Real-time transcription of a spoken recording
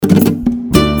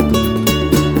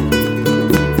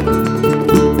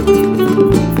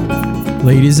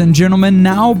Ladies and gentlemen,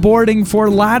 now boarding for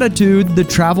Latitude, the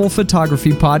travel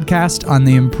photography podcast on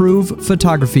the Improve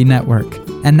Photography Network.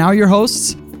 And now your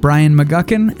hosts, Brian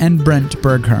McGuckin and Brent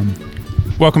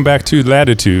Bergherm. Welcome back to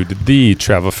Latitude, the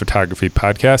travel photography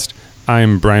podcast.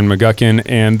 I'm Brian McGuckin,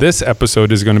 and this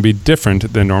episode is going to be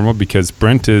different than normal because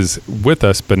Brent is with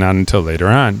us, but not until later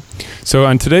on. So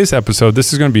on today's episode,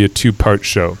 this is going to be a two-part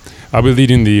show. I'll be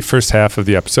leading the first half of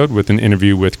the episode with an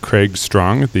interview with Craig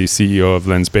Strong, the CEO of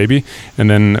Lensbaby, and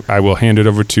then I will hand it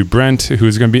over to Brent, who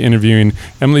is going to be interviewing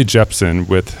Emily Jepson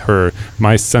with her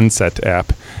My Sunset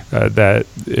app that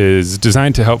is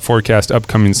designed to help forecast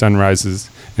upcoming sunrises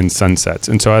and sunsets.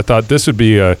 And so I thought this would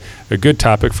be a good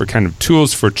topic for kind of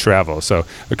tools for travel. So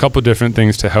a couple different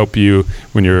things to help you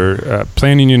when you're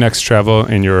planning your next travel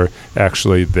and you're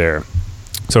actually there.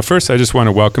 So first, I just want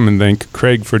to welcome and thank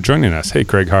Craig for joining us. Hey,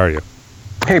 Craig, how are you?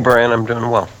 Hey, Brian, I'm doing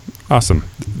well. Awesome.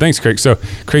 Thanks, Craig. So,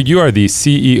 Craig, you are the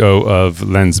CEO of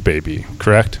Lensbaby,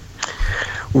 correct?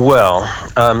 Well,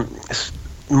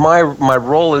 my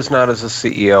role is not as a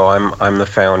CEO. I'm the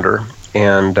founder,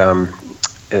 and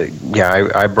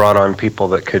I brought on people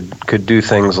that could do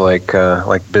things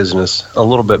like business a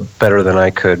little bit better than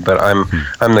I could. But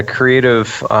I'm the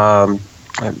creative.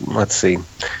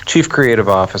 Chief Creative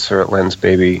Officer at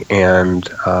Lensbaby and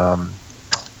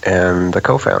the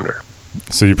co-founder.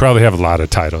 So you probably have a lot of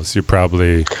titles. You're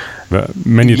probably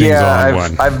many things all in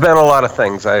one. I've been a lot of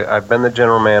things. I've been the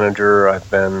general manager. I've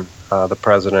been the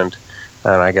president,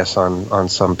 and I guess on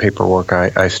some paperwork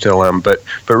I still am. But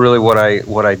really, what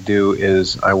I do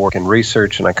is I work in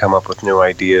research and I come up with new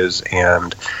ideas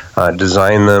and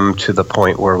design them to the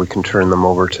point where we can turn them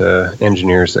over to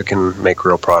engineers that can make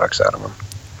real products out of them.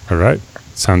 All right,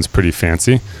 sounds pretty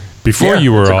fancy. Before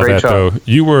you were all that, though,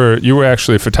 you were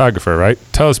actually a photographer, right?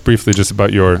 Tell us briefly just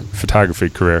about your photography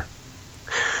career.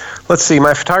 Let's see.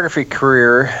 My photography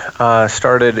career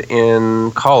started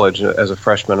in college as a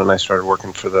freshman, and I started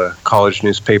working for the college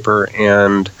newspaper.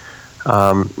 And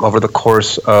over the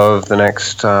course of the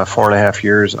next 4.5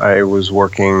 years, I was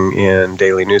working in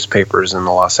daily newspapers in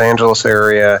the Los Angeles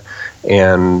area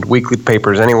and weekly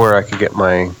papers anywhere I could get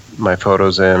my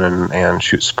photos in and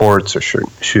shoot sports or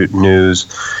shoot news.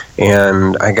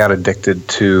 And I got addicted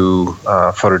to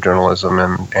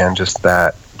photojournalism and just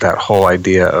that whole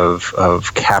idea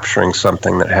of capturing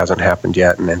something that hasn't happened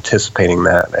yet and anticipating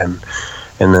that.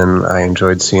 And then I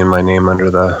enjoyed seeing my name under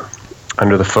the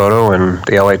photo in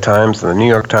the LA Times and the New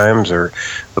York Times, or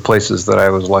the places that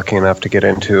I was lucky enough to get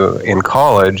into in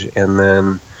college. And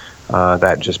then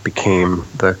that just became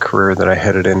the career that I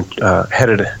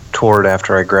headed toward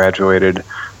after I graduated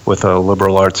with a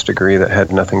liberal arts degree that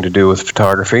had nothing to do with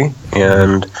photography.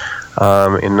 And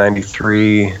in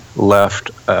 '93,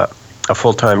 left a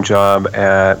full-time job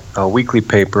at a weekly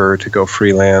paper to go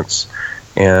freelance.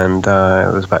 And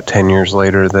it was about 10 years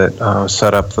later that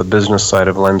set up the business side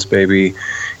of Lensbaby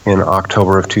in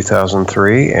October of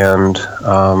 2003. And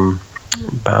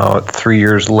about 3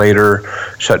 years later,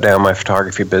 shut down my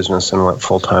photography business and went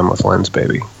full-time with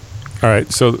Lensbaby. All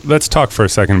right, so let's talk for a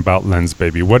second about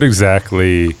Lensbaby. What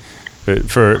exactly,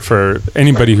 for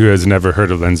anybody who has never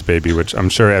heard of Lensbaby, which I'm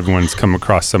sure everyone's come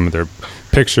across some of their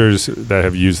pictures that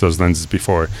have used those lenses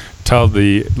before, tell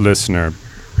the listener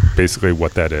basically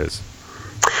what that is.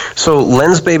 So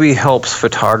Lensbaby helps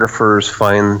photographers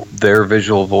find their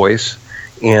visual voice,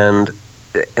 and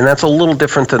that's a little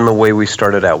different than the way we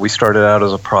started out. We started out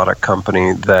as a product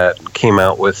company that came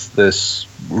out with this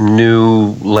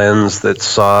new lens that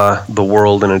saw the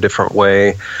world in a different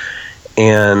way.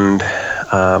 And,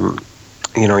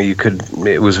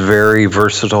 it was very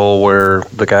versatile, where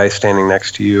the guy standing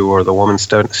next to you or the woman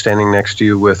standing next to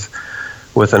you with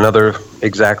another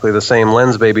exactly the same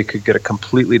Lensbaby could get a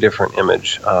completely different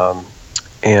image.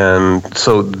 And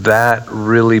so that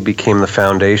really became the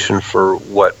foundation for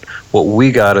what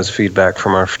we got as feedback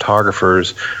from our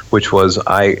photographers, which was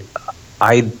I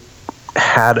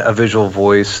had a visual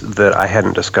voice that I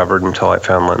hadn't discovered until I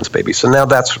found Lensbaby. So now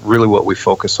that's really what we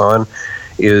focus on,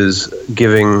 is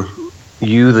giving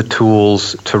you the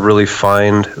tools to really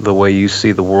find the way you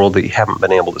see the world that you haven't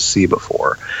been able to see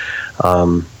before.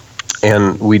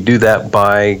 And we do that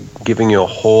by giving you a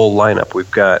whole lineup. We've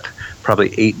got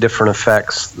probably 8 different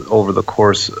effects over the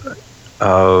course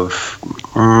of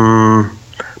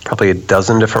probably a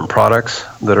dozen different products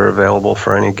that are available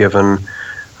for any given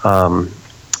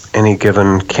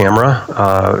camera,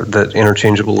 that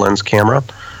interchangeable lens camera.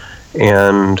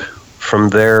 And from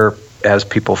there, as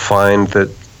people find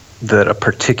that a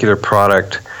particular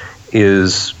product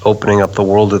is opening up the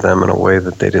world to them in a way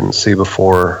that they didn't see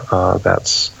before,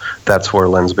 that's where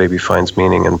Lensbaby finds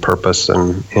meaning and purpose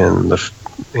in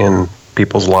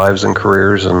people's lives and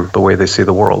careers and the way they see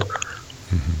the world.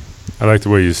 I like the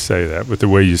way you say that, with the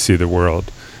way you see the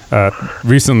world.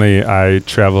 Recently, I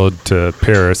traveled to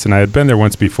Paris, and I had been there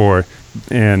once before,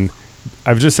 and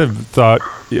I've just have thought,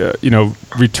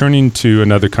 returning to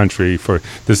another country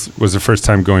this was the first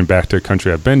time going back to a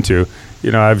country I've been to.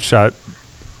 I've shot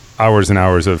hours and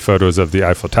hours of photos of the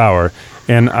Eiffel Tower,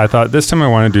 and I thought this time I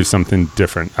want to do something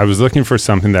different. I was looking for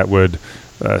something that would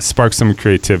spark some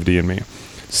creativity in me.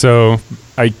 So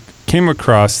I came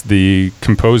across the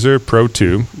Composer Pro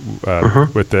 2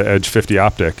 with the Edge 50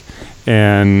 optic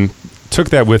and took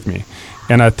that with me.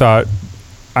 And I thought,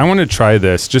 I want to try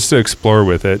this just to explore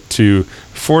with it, to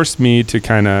force me to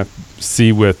kind of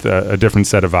see with a different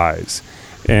set of eyes.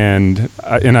 And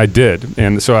I did.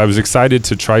 And so I was excited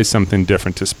to try something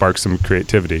different to spark some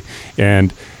creativity.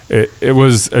 And it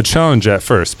was a challenge at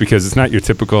first because it's not your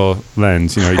typical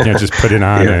lens. You can't just put it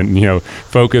on and,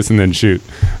 focus and then shoot.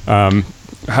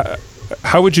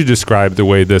 How would you describe the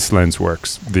way this lens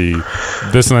works?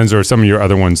 This lens or some of your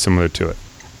other ones similar to it?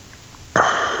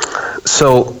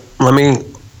 So let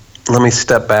me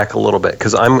step back a little bit,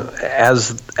 because I'm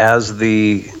as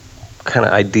the kind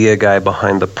of idea guy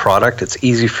behind the product. It's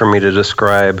easy for me to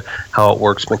describe how it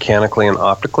works mechanically and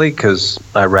optically, because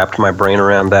I wrapped my brain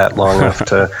around that long enough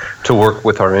to work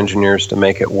with our engineers to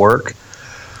make it work.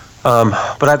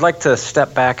 But I'd like to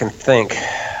step back and think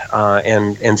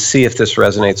and see if this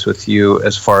resonates with you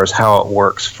as far as how it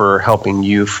works for helping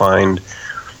you find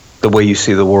the way you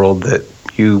see the world that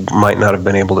you might not have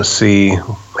been able to see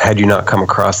had you not come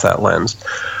across that lens.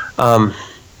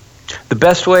 The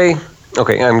best way,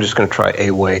 okay, I'm just going to try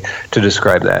a way to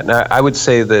describe that. Now, I would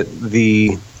say that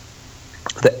the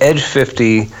Edge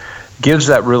 50 gives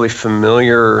that really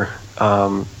familiar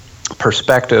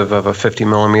perspective of a 50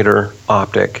 millimeter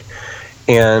optic,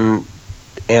 and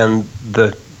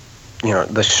the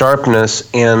sharpness,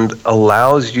 and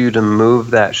allows you to move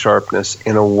that sharpness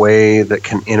in a way that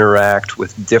can interact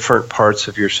with different parts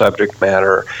of your subject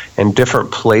matter and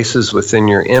different places within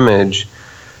your image,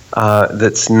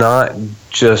 that's not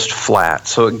just flat.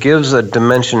 So it gives a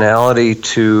dimensionality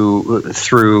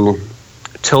through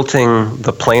tilting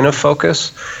the plane of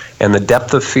focus and the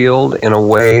depth of field in a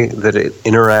way that it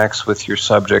interacts with your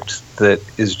subject that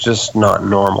is just not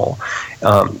normal.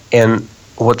 And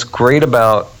what's great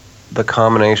about the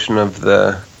combination of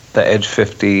the Edge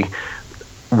 50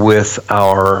 with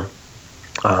our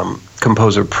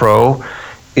Composer Pro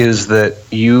is that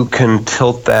you can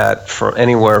tilt that from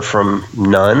anywhere from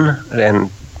none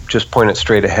and just point it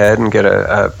straight ahead and get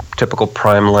a typical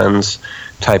prime lens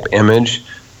type image,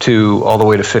 to all the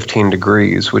way to 15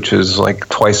 degrees, which is like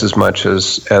twice as much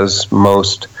as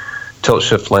most tilt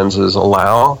shift lenses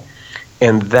allow.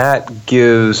 And that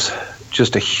gives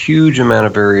just a huge amount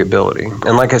of variability.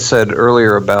 And like I said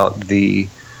earlier about the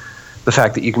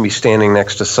fact that you can be standing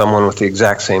next to someone with the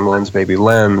exact same lens, baby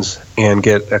lens, and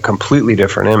get a completely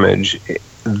different image,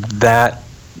 that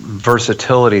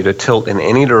versatility to tilt in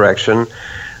any direction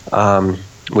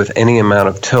with any amount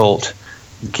of tilt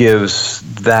gives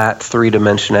that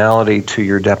three-dimensionality to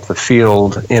your depth of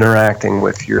field interacting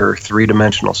with your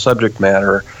three-dimensional subject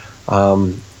matter.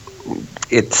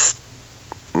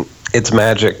 It's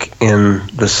magic in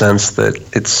the sense that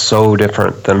it's so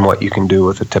different than what you can do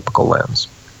with a typical lens.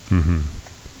 Mm-hmm.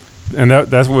 And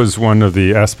that was one of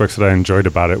the aspects that I enjoyed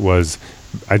about it. Was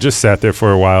I just sat there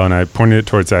for a while and I pointed it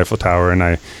towards the Eiffel Tower and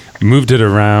I moved it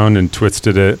around and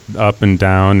twisted it up and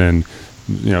down and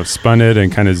spun it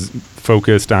and kind of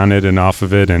focused on it and off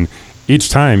of it, and each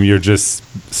time you're just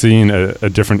seeing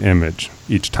a different image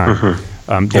each time.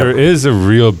 Mm-hmm. There is a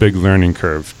real big learning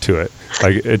curve to it.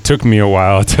 Like, it took me a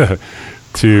while to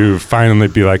finally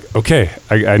be like, okay,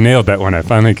 I nailed that one. I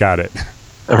finally got it.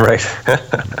 Right.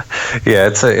 Yeah,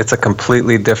 it's a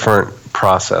completely different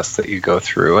process that you go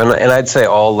through, and I'd say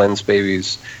all lens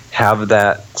babies have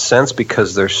that sense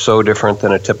because they're so different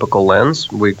than a typical lens.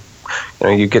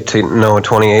 You get to know a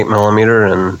 28 millimeter,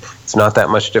 and it's not that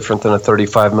much different than a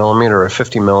 35 millimeter or a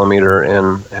 50 millimeter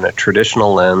in a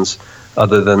traditional lens,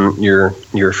 other than your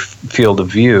field of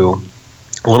view.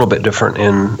 A little bit different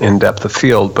in depth of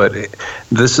field, but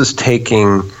this is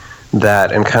taking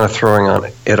that and kind of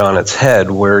throwing it on its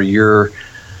head, where your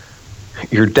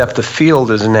depth of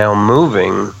field is now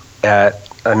moving at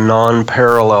a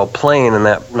non-parallel plane, and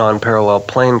that non-parallel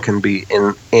plane can be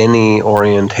in any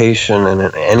orientation and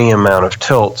in any amount of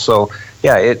tilt. So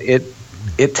yeah, it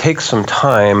takes some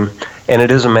time, and it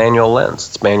is a manual lens.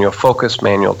 It's manual focus,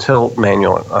 manual tilt,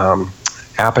 manual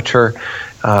aperture.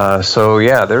 So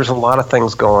yeah, there's a lot of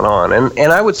things going on,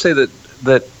 and I would say that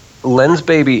Lens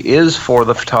Baby is for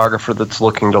the photographer that's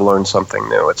looking to learn something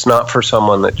new. It's not for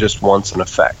someone that just wants an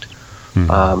effect.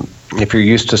 If you're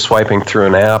used to swiping through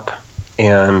an app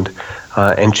and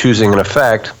choosing an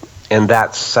effect, and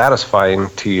that's satisfying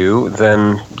to you,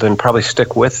 then probably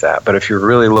stick with that. But if you're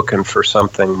really looking for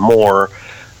something more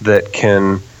that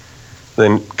can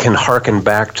harken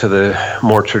back to the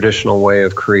more traditional way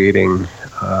of creating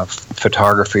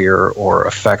photography or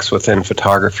effects within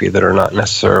photography that are not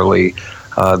necessarily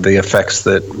the effects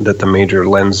that the major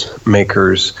lens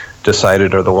makers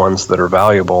decided are the ones that are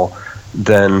valuable,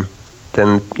 then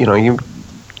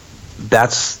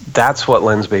that's what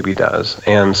Lens Baby does.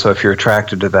 And so if you're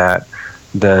attracted to that,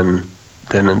 then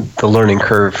the learning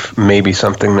curve may be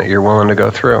something that you're willing to go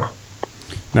through.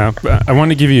 Now, I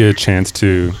want to give you a chance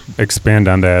to expand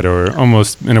on that, or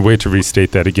almost in a way to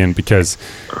restate that again, because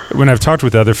when I've talked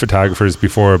with other photographers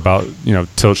before about,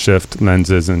 tilt shift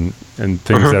lenses and things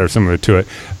that are similar to it,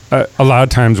 a lot of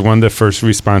times one of the first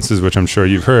responses, which I'm sure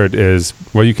you've heard, is,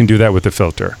 well, you can do that with a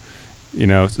filter.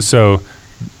 So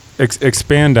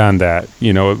expand on that,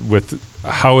 with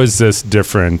how is this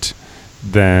different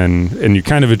than, and you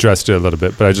kind of addressed it a little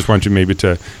bit, but I just want you maybe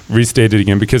to restate it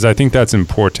again, because I think that's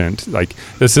important. Like,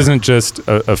 this isn't just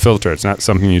a filter. It's not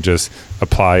something you just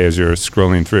apply as you're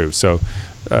scrolling through. So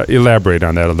elaborate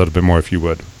on that a little bit more, if you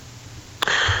would.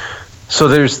 So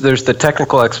there's the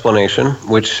technical explanation,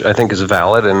 which I think is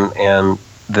valid, and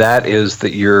that is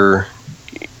that you're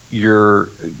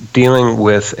dealing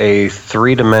with a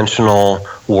three-dimensional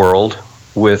world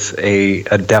with a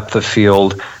depth of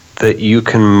field that you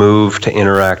can move to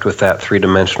interact with that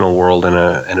three-dimensional world in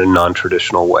a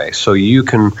non-traditional way. So you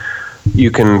can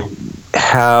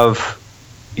have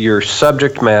your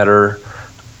subject matter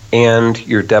and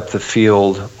your depth of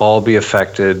field all be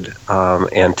affected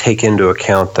and take into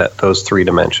account those three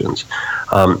dimensions.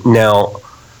 Now,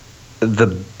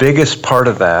 the biggest part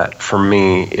of that for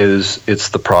me is it's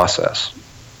the process.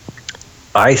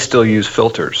 I still use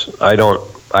filters.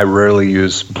 I rarely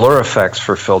use blur effects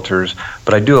for filters,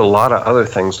 but I do a lot of other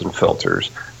things in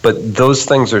filters. But those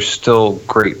things are still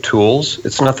great tools.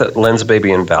 It's not that Lens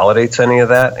Baby invalidates any of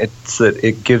that. It's that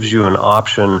it gives you an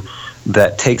option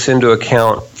that takes into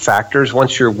account factors.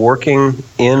 Once you're working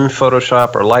in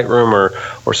Photoshop or Lightroom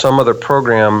or some other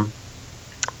program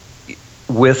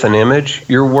with an image,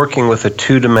 you're working with a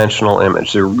two-dimensional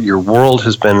image. Your world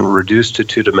has been reduced to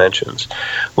 2 dimensions.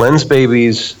 Lens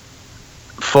Baby's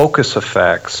focus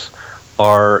effects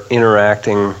are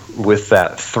interacting with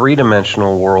that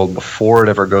 3-dimensional world before it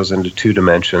ever goes into 2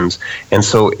 dimensions. And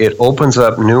so it opens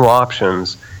up new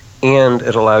options, and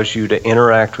it allows you to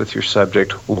interact with your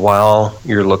subject while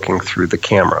you're looking through the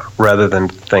camera, rather than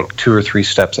think 2 or 3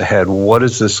 steps ahead. What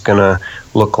is this going to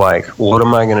look like? What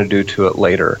am I going to do to it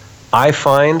later? I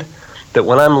find that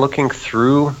when I'm looking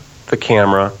through the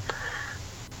camera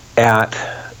at,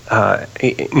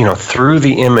 through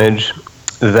the image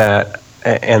that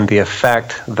and the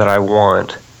effect that I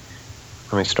want,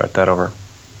 let me start that over.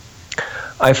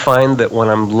 I find that when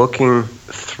I'm looking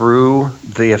through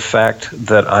the effect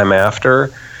that I'm after,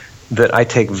 that I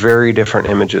take very different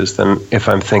images than if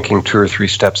I'm thinking 2 or 3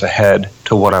 steps ahead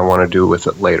to what I want to do with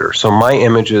it later. So my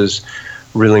images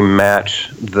really match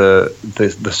the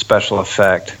special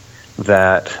effect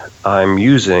that I'm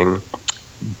using,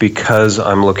 because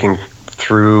I'm looking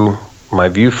through my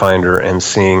viewfinder and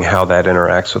seeing how that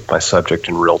interacts with my subject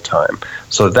in real time.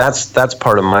 So that's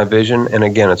part of my vision, and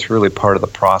again, it's really part of the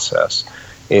process.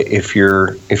 If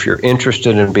you're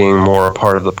interested in being more a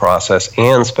part of the process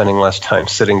and spending less time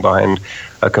sitting behind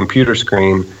a computer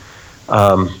screen,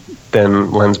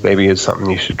 then Lens Baby is something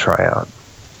you should try out.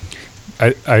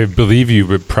 I believe you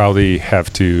would probably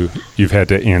you've had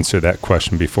to answer that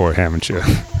question before, haven't you?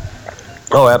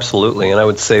 Oh, absolutely. And I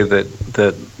would say that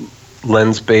the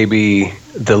Lens Baby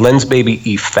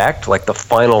effect, like the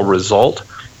final result,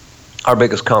 our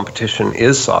biggest competition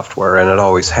is software, and it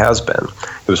always has been.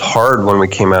 It was hard when we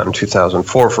came out in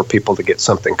 2004 for people to get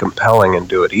something compelling and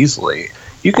do it easily.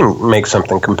 You can make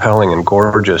something compelling and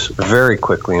gorgeous very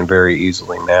quickly and very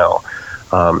easily now.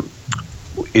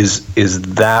 Is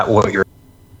that what you're...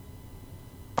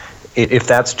 If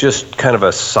that's just kind of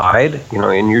a side,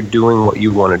 and you're doing what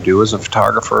you want to do as a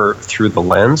photographer through the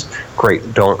lens,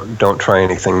 great. Don't try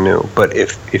anything new. But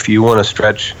if you want to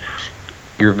stretch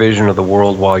your vision of the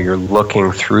world while you're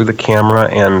looking through the camera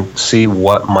and see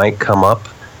what might come up,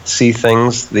 see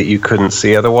things that you couldn't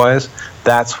see otherwise,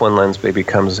 that's when Lens Baby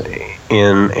comes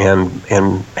in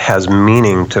and has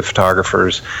meaning to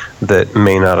photographers that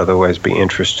may not otherwise be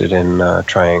interested in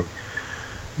trying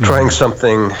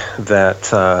something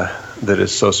that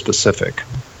is so specific.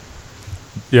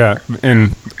 Yeah,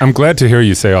 and I'm glad to hear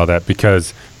you say all that,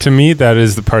 because to me that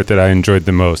is the part that I enjoyed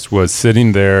the most, was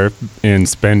sitting there and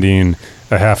spending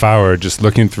a half hour just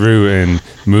looking through and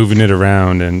moving it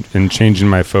around and changing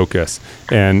my focus.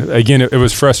 And again, it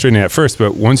was frustrating at first,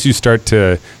 but once you start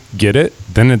to get it,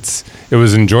 then it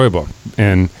was enjoyable.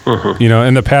 And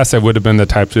in the past I would have been the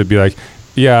type to be like,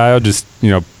 yeah, I'll just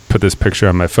put this picture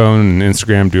on my phone and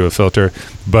Instagram, do a filter.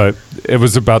 But it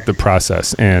was about the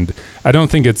process. And I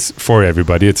don't think it's for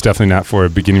everybody. It's definitely not for a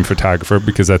beginning photographer,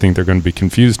 because I think they're going to be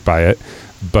confused by it.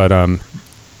 But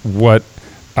what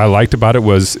I liked about it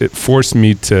was it forced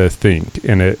me to think,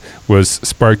 and it was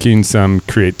sparking some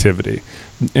creativity.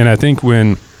 And I think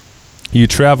when you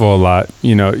travel a lot,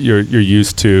 you're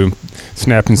used to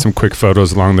snapping some quick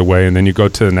photos along the way, and then you go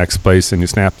to the next place and you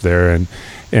snap there.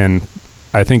 And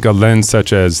I think a lens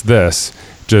such as this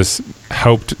just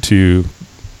helped to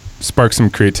spark some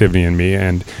creativity in me.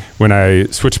 And when I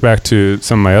switched back to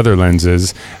some of my other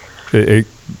lenses, it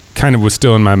kind of was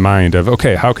still in my mind of,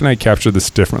 okay, how can I capture this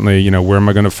differently? Where am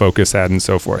I going to focus at, and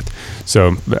so forth.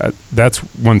 So that's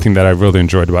one thing that I really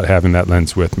enjoyed about having that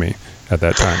lens with me at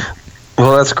that time.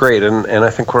 Well, that's great, and I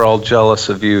think we're all jealous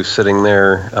of you sitting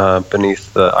there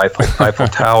beneath the Eiffel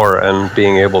Tower and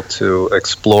being able to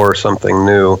explore something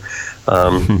new.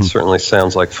 Certainly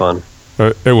sounds like fun.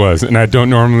 It was, and I don't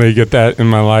normally get that in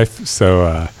my life,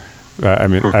 so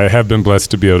I have been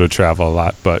blessed to be able to travel a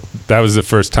lot, but that was the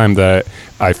first time that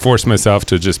I forced myself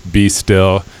to just be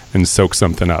still and soak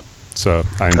something up. So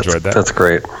I enjoyed that. That's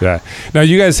great. Yeah. Now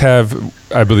you guys have,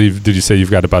 I believe, did you say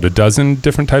you've got about a dozen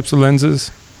different types of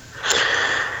lenses?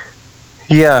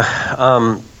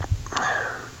 Yeah.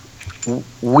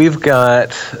 We've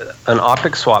got an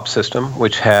optic swap system,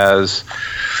 which has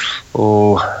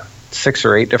 6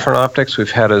 or 8 different optics.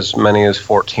 We've had as many as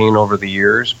 14 over the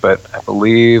years, but I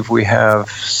believe we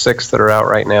have 6 that are out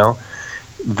right now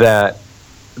that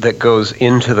goes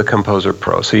into the Composer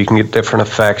Pro. So you can get different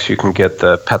effects. You can get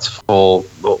the Petzl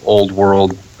old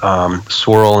world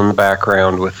swirl in the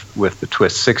background with the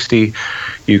Twist 60.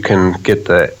 You can get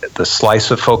the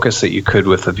slice of focus that you could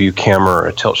with a view camera or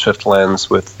a tilt shift lens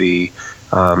with the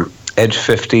Edge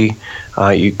 50.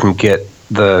 You can get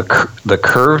the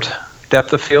curved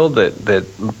depth of field that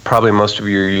probably most of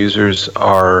your users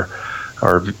our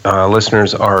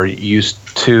listeners are used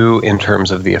to in terms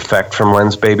of the effect from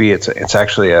Lens Baby. It's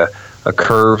actually a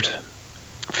curved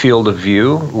field of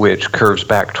view which curves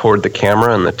back toward the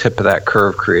camera, and the tip of that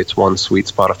curve creates one sweet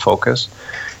spot of focus.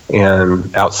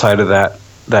 And outside of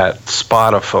that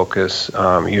spot of focus,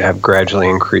 you have gradually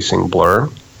increasing blur.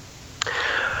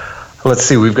 Let's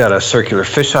see, we've got a circular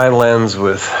fisheye lens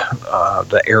with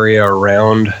the area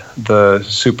around the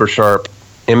super sharp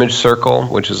image circle,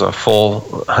 which is a full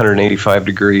 185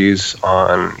 degrees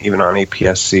even on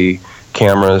APS-C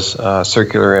cameras,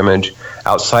 circular image.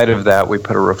 Outside of that, we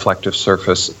put a reflective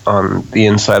surface on the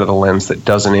inside of the lens that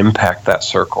doesn't impact that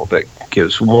circle, that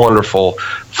gives wonderful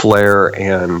flare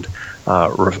and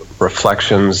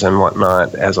reflections and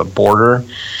whatnot as a border.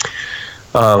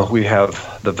 We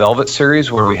have the Velvet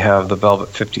series, where we have the Velvet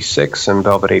 56 and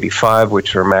Velvet 85,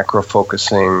 which are macro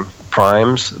focusing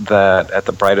primes that at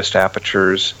the brightest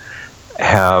apertures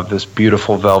have this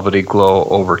beautiful velvety glow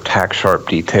over tack sharp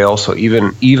detail. So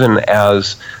even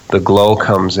as the glow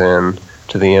comes in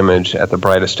to the image at the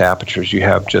brightest apertures, you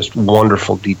have just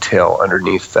wonderful detail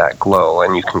underneath that glow,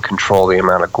 and you can control the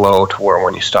amount of glow to where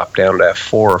when you stop down to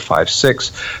f4 or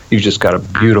 5.6, you've just got a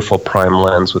beautiful prime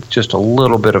lens with just a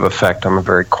little bit of effect on the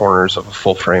very corners of a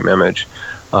full frame image.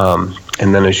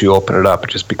 And then as you open it up, it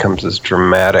just becomes this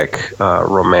dramatic,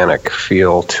 romantic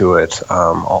feel to it,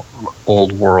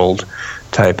 old world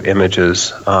type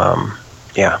images.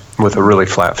 With a really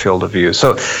flat field of view.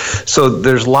 So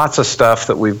there's lots of stuff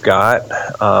that we've got,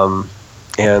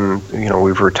 and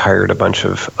we've retired a bunch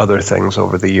of other things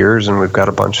over the years, and we've got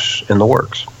a bunch in the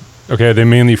works. Okay, are they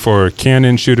mainly for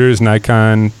Canon shooters,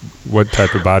 Nikon? What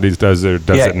type of bodies does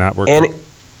it not work?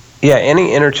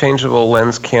 Any interchangeable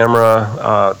lens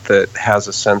camera that has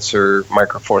a sensor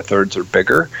micro four thirds or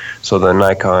bigger. So the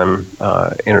Nikon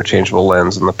interchangeable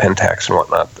lens and the Pentax and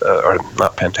whatnot, or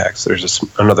not Pentax. There's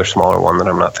another smaller one that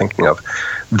I'm not thinking of.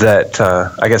 That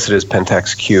I guess it is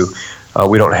Pentax Q.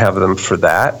 We don't have them for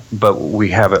that, but we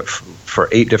have it for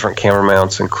 8 different camera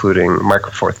mounts, including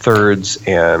micro four thirds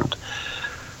and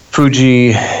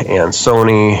Fuji and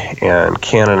Sony and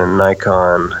Canon and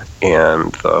Nikon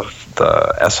and the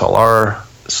SLR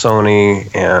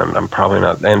Sony, and I'm probably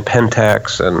not, and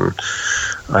Pentax, and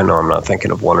I know I'm not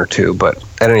thinking of one or two, but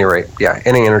at any rate,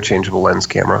 any interchangeable lens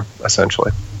camera,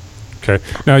 essentially. Okay.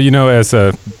 Now, as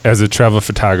a travel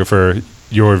photographer,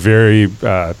 you're very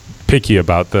picky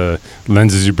about the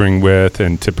lenses you bring with,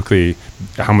 and typically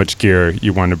how much gear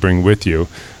you want to bring with you.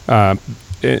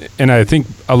 And I think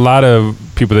a lot of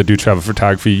people that do travel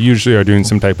photography usually are doing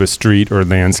some type of street or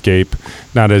landscape,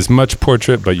 not as much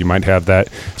portrait, but you might have that.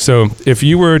 So if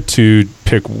you were to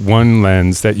pick one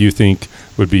lens that you think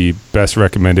would be best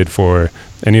recommended for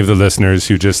any of the listeners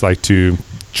who just like to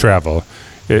travel,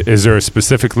 is there a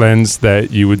specific lens that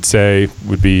you would say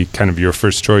would be kind of your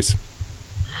first choice?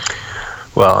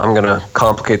 Well, I'm going to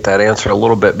complicate that answer a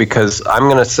little bit because I'm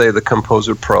going to say the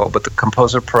Composer Pro, but the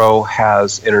Composer Pro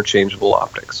has interchangeable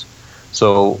optics.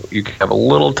 So you can have a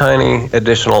little tiny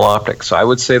additional optic. So I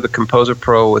would say the Composer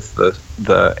Pro with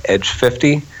the Edge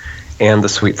 50 and the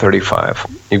Sweet 35.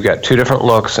 You've got two different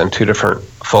looks and two different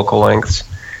focal lengths.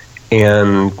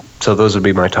 And so those would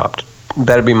be my top.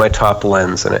 That'd be my top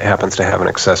lens, and it happens to have an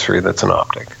accessory that's an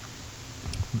optic.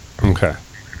 Okay.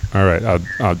 All right,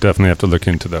 I'll definitely have to look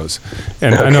into those.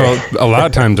 And okay. I know a lot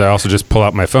of times I also just pull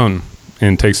out my phone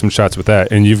and take some shots with that.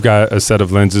 And you've got a set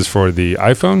of lenses for the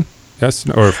iPhone, yes?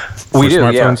 Or for we do,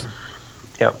 smartphones?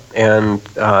 Yeah. And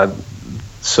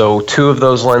so two of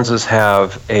those lenses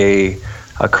have a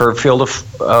curved field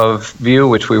of view,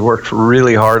 which we worked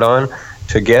really hard on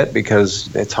to get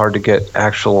because it's hard to get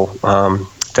actual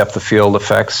depth of field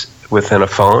effects within a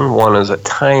phone. One is a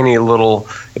tiny little,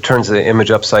 it turns the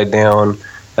image upside down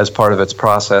as part of its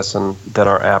process, and then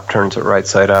our app turns it right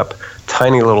side up.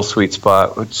 Tiny little sweet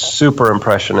spot, it's super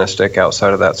impressionistic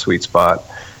outside of that sweet spot.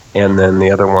 And then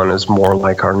the other one is more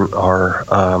like our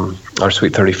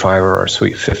Sweet 35 or our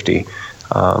Sweet 50.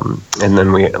 And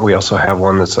then we also have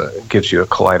one that gives you a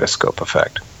kaleidoscope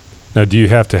effect. Now, do you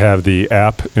have to have the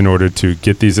app in order to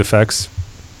get these effects?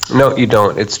 No, you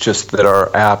don't. It's just that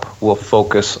our app will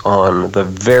focus on the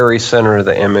very center of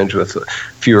the image with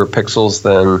fewer pixels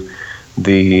than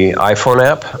the iPhone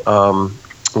app,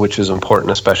 which is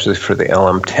important especially for the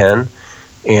LM10.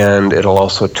 And it'll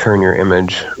also turn your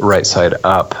image right side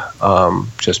up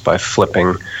just by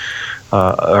flipping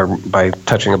or by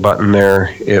touching a button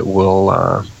there. It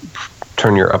will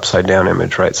turn your upside down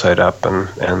image right side up, and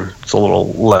it's a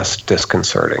little less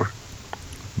disconcerting.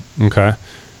 Okay.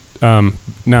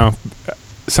 Now,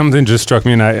 something just struck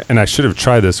me, and I should have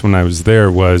tried this when I was there,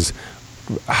 was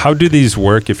how do these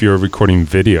work if you're recording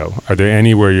video? Are there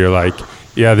any where you're like,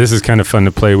 yeah, this is kind of fun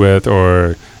to play with,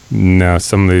 or no,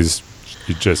 some of these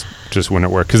you just wouldn't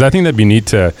work? Because I think that'd be neat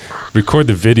to record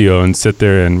the video and sit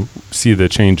there and see the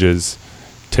changes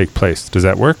take place. Does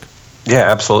that work?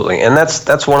 Yeah, absolutely. And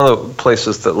that's one of the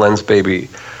places that Lens Baby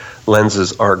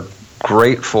lenses are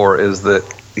great for, is that,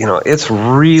 you know, it's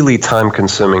really time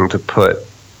consuming to put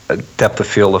depth of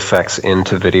field effects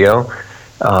into video,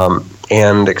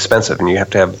 and expensive, and you have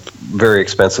to have very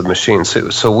expensive machines.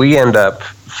 So we end up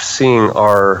seeing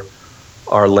our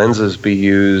lenses be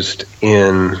used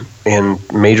in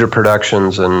major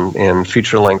productions and in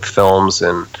feature length films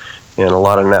and in a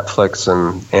lot of Netflix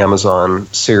and Amazon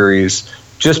series,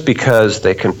 just because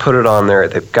they can put it on there.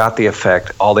 They've got the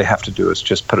effect. All they have to do is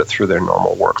just put it through their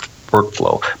normal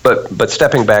workflow. But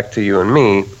stepping back to you and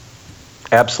me,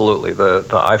 absolutely, the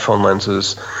iPhone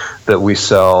lenses that we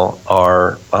sell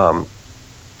are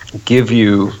give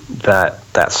you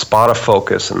that spot of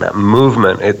focus and that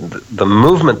movement. The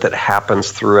movement that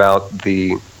happens throughout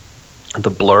the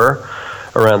blur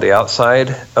around the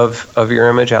outside of your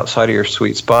image, outside of your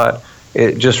sweet spot,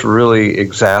 it just really not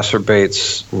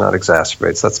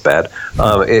exacerbates, that's bad.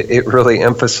 It really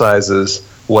emphasizes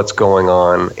what's going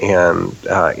on and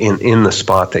in the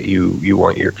spot that you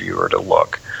want your viewer to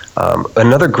look.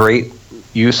 Another great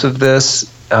use of this,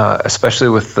 especially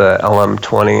with the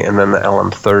LM20 and then the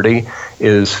LM30,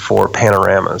 is for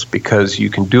panoramas, because you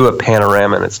can do a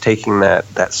panorama and it's taking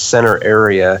that center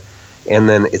area and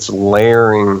then it's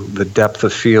layering the depth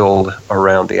of field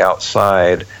around the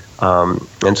outside.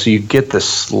 And so you get this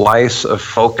slice of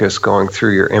focus going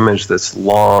through your image that's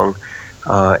long,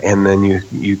 and then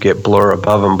you get blur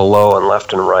above and below and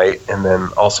left and right. And then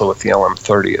also with the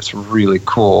LM30, it's really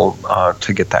cool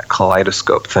to get that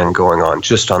kaleidoscope thing going on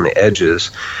just on the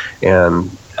edges, and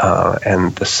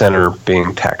the center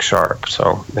being tack sharp.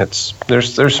 So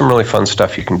there's some really fun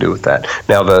stuff you can do with that.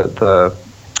 Now the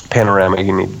panorama,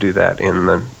 you need to do that in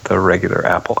the regular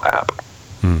Apple app.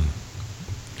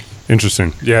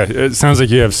 Interesting. Yeah, it sounds like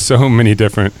you have so many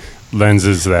different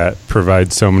lenses that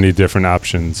provide so many different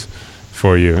options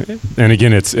for you. And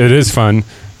again, it is fun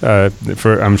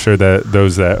for, I'm sure that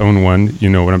those that own one, you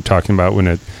know what I'm talking about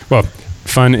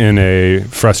fun in a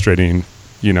frustrating,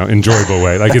 enjoyable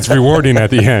way. Like, it's rewarding at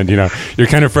the end. You're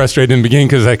kind of frustrated in the beginning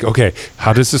because, like, okay,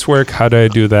 how does this work? How do I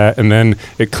do that? And then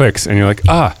it clicks and you're like,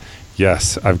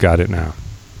 yes, I've got it now.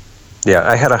 Yeah,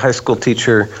 I had a high school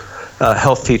teacher,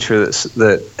 health teacher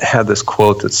that had this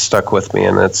quote that stuck with me,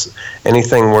 and it's,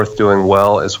 anything worth doing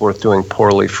well is worth doing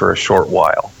poorly for a short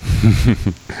while.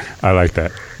 I like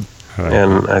that.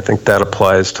 I think that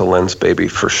applies to Lens Baby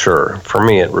for sure. For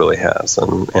me, it really has.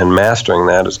 And mastering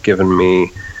that has given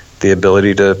me the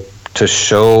ability to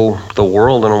show the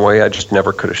world in a way I just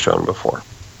never could have shown before.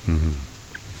 Mm-hmm.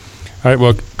 All right,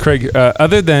 well, Craig,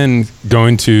 other than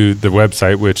going to the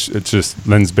website, which it's just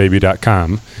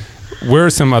lensbaby.com, where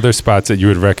are some other spots that you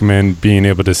would recommend being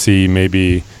able to see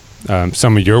maybe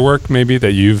some of your work maybe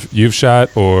that you've shot,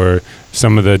 or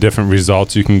some of the different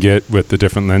results you can get with the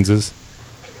different lenses?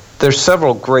 There's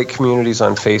several great communities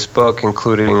on Facebook,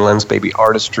 including Lens Baby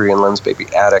Artistry and Lens Baby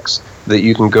Addicts, that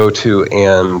you can go to,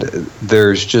 and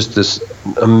there's just this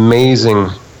amazing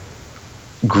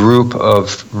group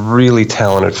of really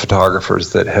talented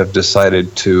photographers that have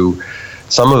decided to,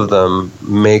 some of them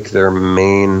make their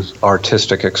main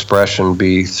artistic expression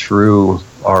be through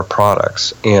our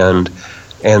products, and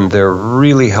they're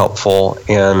really helpful.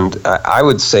 And I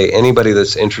would say anybody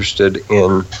that's interested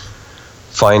in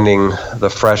finding the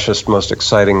freshest, most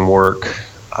exciting work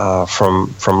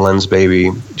from Lens Baby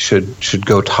should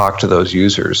go talk to those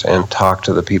users and talk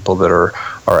to the people that are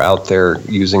out there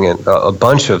using it. A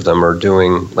bunch of them are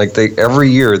doing, like, every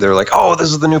year they're like, oh,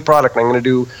 this is the new product, and I'm going to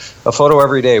do a photo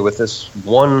every day with this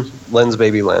one Lens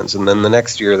Baby lens. And then the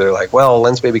next year they're like, well,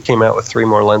 Lens Baby came out with 3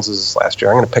 more lenses last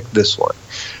year, I'm going to pick this one.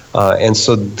 And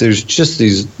so there's just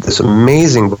this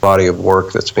amazing body of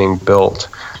work that's being built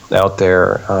out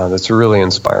there that's really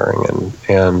inspiring.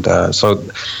 And so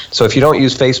if you don't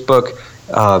use Facebook,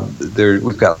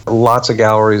 we've got lots of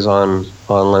galleries on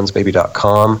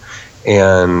lensbaby.com.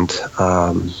 And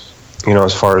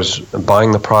as far as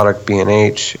buying the product,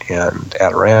 B&H and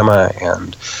Adorama,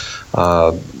 and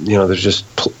there's just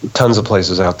tons of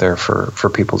places out there for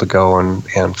people to go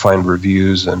and find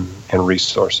reviews and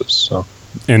resources. So.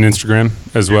 And Instagram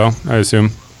as well, I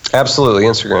assume? Absolutely,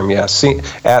 Instagram, yeah.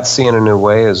 @Seeing a New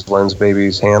Way is Lens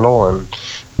Baby's handle, and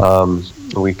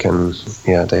they can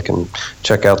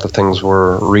check out the things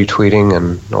we're retweeting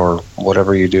or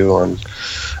whatever you do on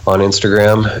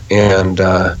Instagram, and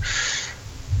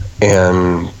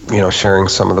sharing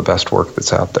some of the best work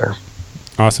that's out there.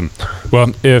 Awesome.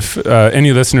 Well, if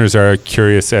any listeners are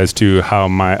curious as to how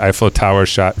my Eiffel Tower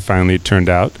shot finally turned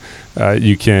out,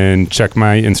 you can check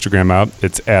my Instagram out.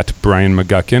 It's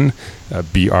 @BrianMcGuckin,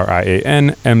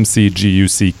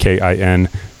 BrianMcGuckin.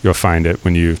 You'll find it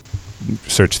when you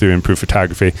search through Improved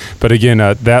Photography. But again,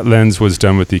 that lens was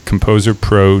done with the Composer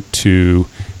Pro 2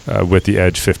 with the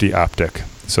Edge 50 optic.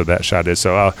 So that shot is.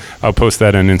 So I'll post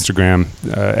that on Instagram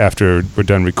after we're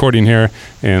done recording here,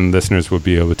 and listeners will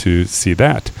be able to see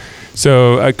that.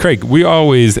 So, Craig, we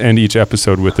always end each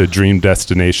episode with a dream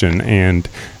destination, and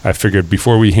I figured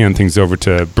before we hand things over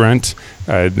to Brent,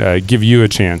 I'd give you a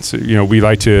chance. We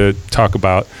like to talk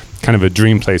about kind of a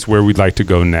dream place where we'd like to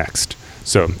go next.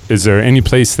 So, is there any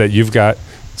place that you've got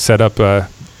set up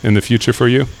in the future for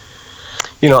you?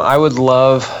 I would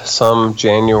love some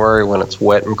January when it's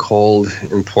wet and cold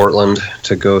in Portland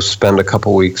to go spend a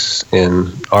couple weeks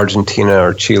in Argentina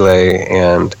or Chile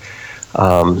and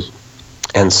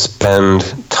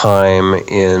spend time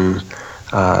in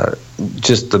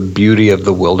just the beauty of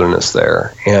the wilderness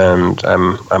there. And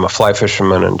I'm a fly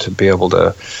fisherman, and to be able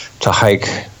to hike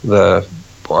the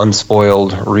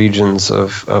unspoiled regions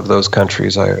of those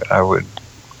countries, I would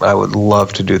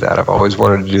love to do that. I've always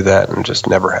wanted to do that and just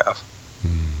never have.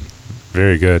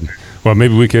 Very good. Well,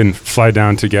 maybe we can fly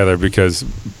down together, because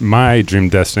my dream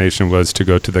destination was to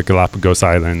go to the Galapagos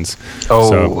Islands. Oh.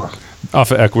 So,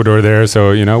 off of Ecuador there.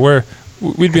 So, we'd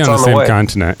be on the same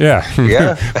continent. Yeah.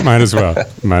 Yeah. Might as well.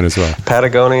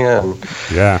 Patagonia and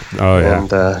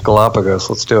Galapagos.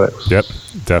 Let's do it. Yep,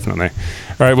 definitely.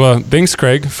 All right. Well, thanks,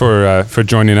 Craig, for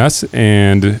joining us.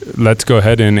 And let's go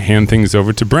ahead and hand things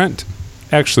over to Brent.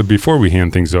 Actually, before we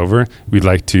hand things over, we'd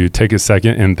like to take a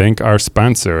second and thank our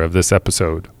sponsor of this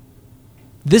episode.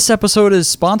 This episode is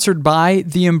sponsored by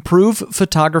the Improve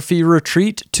Photography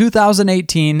Retreat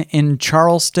 2018 in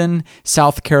Charleston,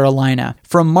 South Carolina.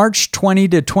 From March 20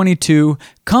 to 22,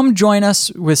 come join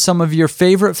us with some of your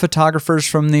favorite photographers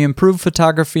from the Improve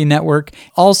Photography Network,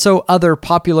 also other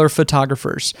popular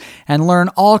photographers, and learn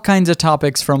all kinds of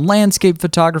topics from landscape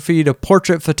photography to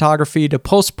portrait photography to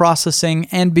post-processing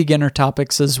and beginner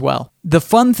topics as well. The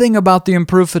fun thing about the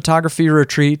Improve Photography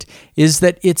Retreat is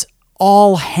that it's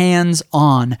all hands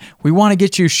on. We want to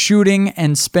get you shooting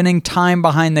and spending time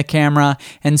behind the camera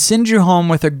and send you home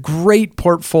with a great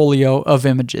portfolio of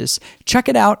images. Check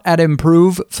it out at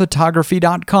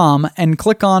improvephotography.com and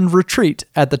click on Retreat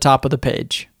at the top of the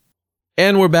page.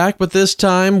 And we're back, but this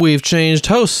time we've changed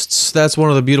hosts. That's one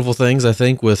of the beautiful things, I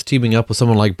think, with teaming up with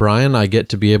someone like Brian. I get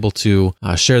to be able to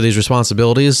share these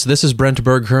responsibilities. This is Brent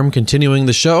Bergherm continuing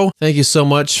the show. Thank you so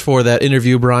much for that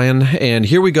interview, Brian. And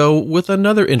here we go with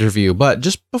another interview. But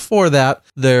just before that,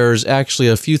 there's actually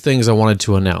a few things I wanted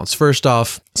to announce. First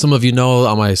off, some of you know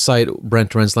on my site,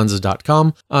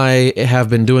 BrentRentsLenses.com, I have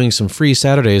been doing some free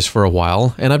Saturdays for a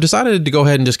while, and I've decided to go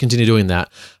ahead and just continue doing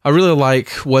that. I really like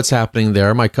what's happening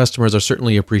there. My customers are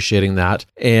certainly appreciating that,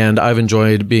 and I've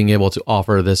enjoyed being able to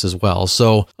offer this as well.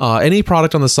 So any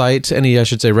product on the site,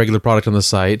 regular product on the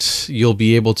site, you'll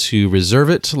be able to reserve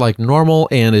it like normal,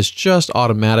 and it's just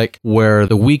automatic, where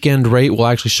the weekend rate will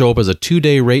actually show up as a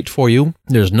 2-day rate for you.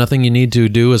 There's nothing you need to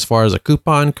do as far as a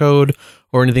coupon code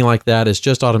or anything like that. It's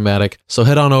just automatic. So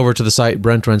head on over to the site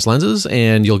Brent Rents Lenses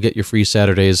and you'll get your free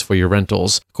Saturdays for your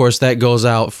rentals. Of course, that goes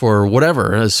out for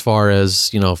whatever, as far as,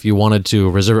 if you wanted to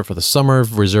reserve it for the summer,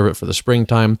 reserve it for the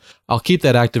springtime. I'll keep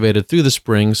that activated through the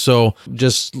spring. So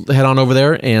just head on over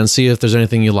there and see if there's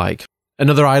anything you like.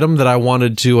 Another item that I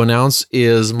wanted to announce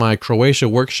is my Croatia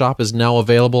workshop is now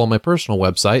available on my personal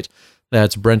website.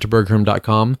 That's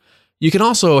brentbergherm.com. You can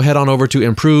also head on over to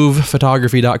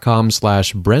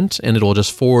improvephotography.com/Brent, and it will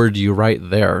just forward you right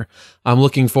there. I'm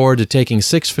looking forward to taking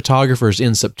 6 photographers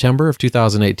in September of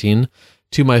 2018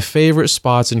 to my favorite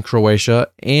spots in Croatia,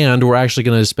 and we're actually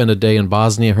going to spend a day in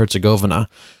Bosnia-Herzegovina.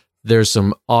 There's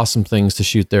some awesome things to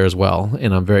shoot there as well,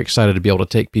 and I'm very excited to be able to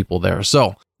take people there.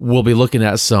 So we'll be looking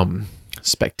at some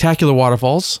spectacular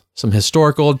waterfalls, some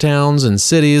historic old towns and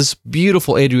cities,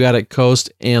 beautiful Adriatic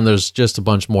coast, and there's just a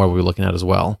bunch more we'll be looking at as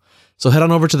well. So head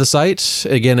on over to the site,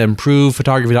 again,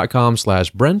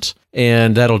 improvephotography.com/Brent,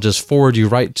 and that'll just forward you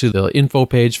right to the info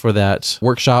page for that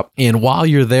workshop. And while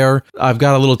you're there, I've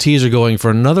got a little teaser going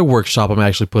for another workshop I'm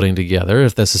actually putting together.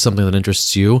 If this is something that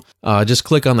interests you, just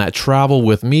click on that Travel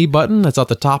With Me button that's at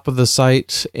the top of the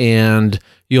site, and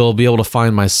you'll be able to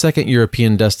find my second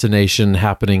European destination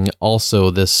happening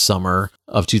also this summer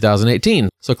of 2018.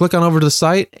 So click on over to the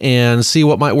site and see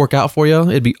what might work out for you.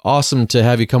 It'd be awesome to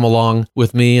have you come along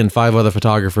with me and 5 other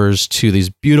photographers to these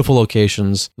beautiful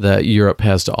locations that Europe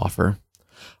has to offer.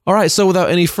 All right, so without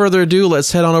any further ado,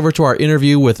 let's head on over to our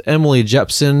interview with Emily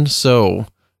Jepson. So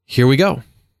here we go.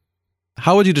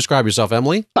 How would you describe yourself,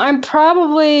 Emily? I'm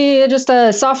probably just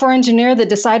a software engineer that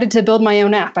decided to build my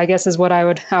own app, I guess is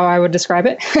how I would describe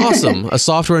it. Awesome. A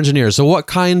software engineer. So what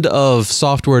kind of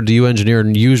software do you engineer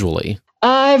usually?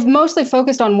 I've mostly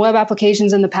focused on web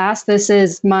applications in the past. It's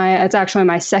actually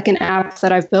my second app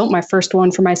that I've built, my first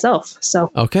one for myself.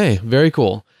 So okay, very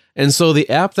cool. And so the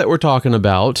app that we're talking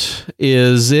about,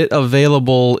 is it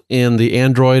available in the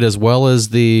Android as well as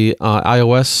the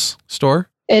iOS store?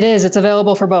 It is. It's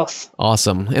available for both.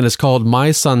 Awesome. And it's called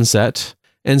My Sunset.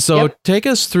 And so Take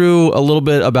us through a little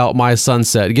bit about My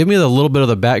Sunset. Give me a little bit of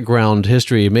the background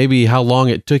history, maybe how long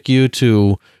it took you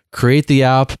to create the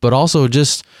app, but also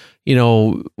just,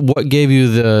 what gave you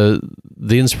the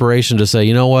inspiration to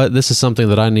say, this is something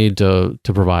that I need to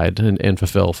provide and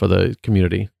fulfill for the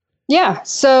community. Yeah,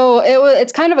 so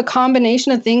it's kind of a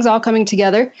combination of things all coming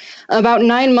together. About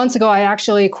 9 months ago, I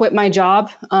actually quit my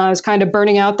job. I was kind of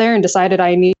burning out there and decided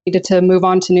I needed to move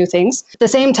on to new things. At the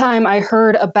same time, I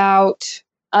heard about,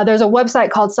 there's a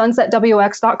website called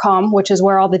sunsetwx.com, which is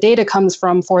where all the data comes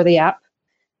from for the app.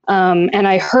 And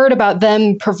I heard about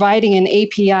them providing an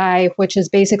API, which is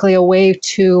basically a way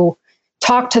to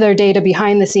talk to their data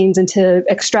behind the scenes and to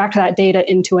extract that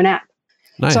data into an app.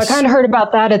 Nice. So I kind of heard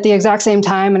about that at the exact same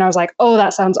time, and I was like, oh,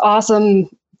 that sounds awesome.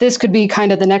 This could be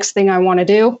kind of the next thing I want to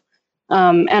do.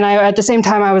 And at the same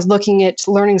time, I was looking at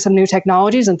learning some new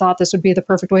technologies and thought this would be the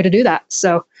perfect way to do that.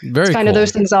 So it's kind of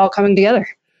those things all coming together.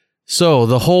 So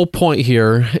the whole point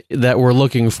here that we're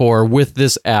looking for with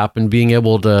this app and being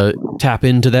able to tap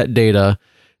into that data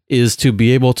is to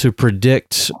be able to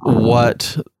predict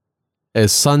what a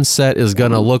sunset is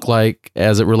going to look like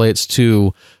as it relates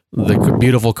to the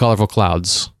beautiful, colorful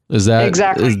clouds. Is that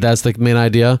exactly? That's the main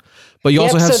idea? But you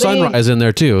also have sunrise in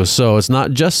there too. So it's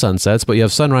not just sunsets, but you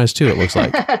have sunrise too, it looks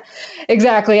like.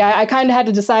 Exactly. I kind of had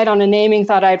to decide on a naming,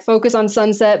 thought I'd focus on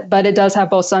sunset, but it does have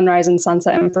both sunrise and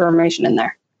sunset information in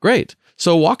there. Great.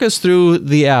 So walk us through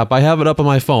the app. I have it up on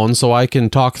my phone so I can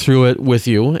talk through it with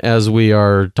you as we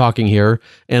are talking here.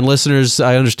 And listeners,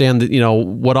 I understand that,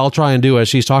 what I'll try and do as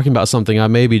she's talking about something, I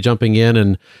may be jumping in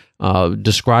and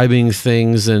describing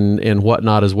things and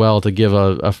whatnot as well to give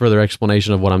a further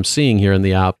explanation of what I'm seeing here in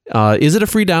the app. Is it a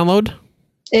free download?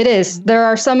 It is. There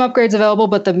are some upgrades available,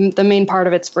 but the main part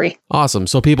of it's free. Awesome.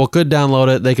 So people could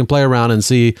download it. They can play around and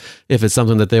see if it's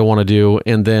something that they want to do.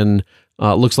 And then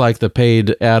looks like the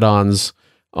paid add-ons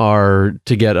are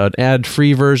to get an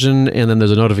ad-free version, and then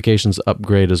there's a notifications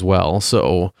upgrade as well.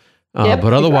 So,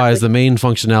 but otherwise, the main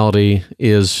functionality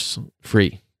is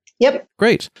free. Yep.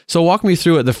 Great. So walk me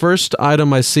through it. The first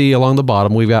item I see along the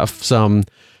bottom, we've got some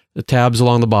tabs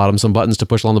along the bottom, some buttons to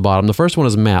push along the bottom. The first one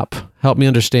is map. Help me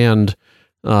understand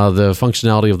the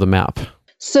functionality of the map.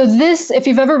 So this, if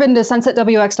you've ever been to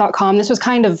sunsetwx.com, this was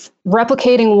kind of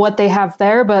replicating what they have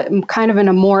there, but kind of in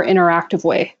a more interactive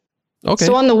way. Okay.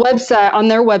 So on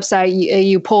their website,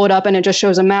 you pull it up and it just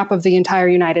shows a map of the entire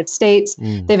United States.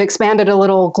 They've expanded a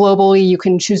little globally. You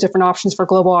can choose different options for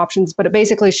global options, but it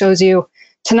basically shows you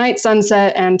tonight's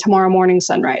sunset and tomorrow morning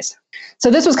sunrise. So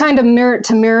this was kind of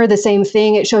mirror the same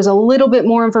thing. It shows a little bit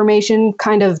more information,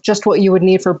 kind of just what you would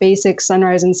need for basic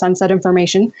sunrise and sunset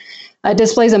information. It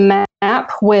displays a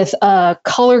map with a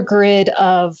color grid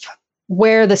of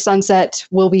where the sunset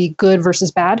will be good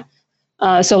versus bad.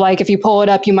 So like if you pull it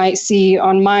up, you might see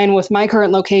on mine with my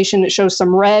current location, it shows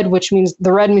some red, which means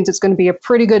it's going to be a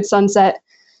pretty good sunset.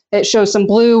 It shows some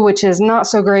blue, which is not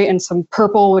so great, and some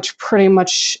purple, which pretty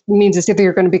much means it's either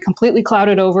you're going to be completely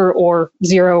clouded over or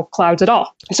zero clouds at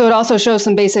all. So it also shows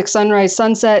some basic sunrise,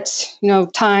 sunset,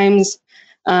 times.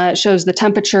 It shows the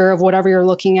temperature of whatever you're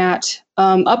looking at.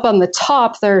 Up on the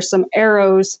top, there are some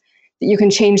arrows that you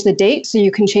can change the date. So you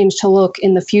can change to look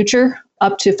in the future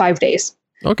up to 5 days.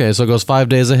 Okay, so it goes 5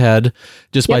 days ahead.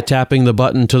 Just by tapping the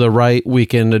button to the right, we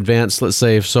can advance, let's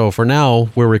say, so for now,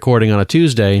 we're recording on a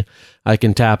Tuesday. I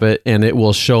can tap it and it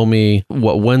will show me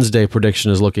what Wednesday prediction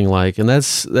is looking like. And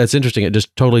that's interesting. It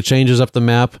just totally changes up the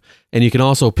map. And you can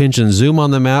also pinch and zoom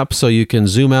on the map. So you can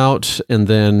zoom out and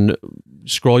then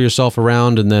scroll yourself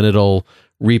around, and then it'll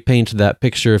repaint that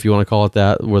picture, if you want to call it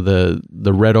that, where the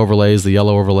red overlays, the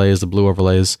yellow overlays, the blue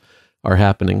overlays are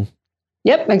happening.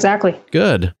 Yep, exactly.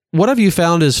 Good. What have you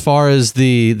found as far as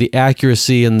the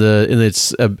accuracy and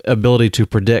its ability to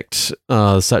predict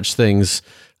such things?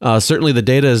 Certainly the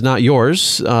data is not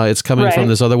yours. It's coming from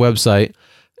this other website.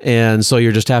 And so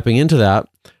you're just tapping into that.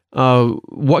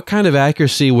 What kind of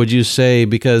accuracy would you say?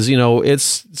 Because,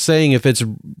 it's saying if it's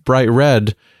bright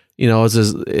red,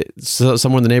 it's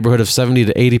somewhere in the neighborhood of 70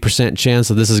 to 80% chance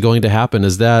that this is going to happen.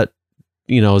 Is that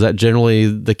generally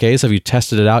the case? Have you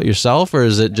tested it out yourself, or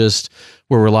is it just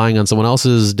we're relying on someone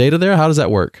else's data there? How does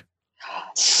that work?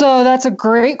 So that's a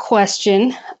great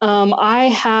question. I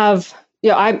have,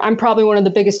 I'm probably one of the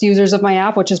biggest users of my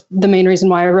app, which is the main reason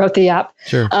why I wrote the app.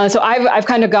 Sure. So I've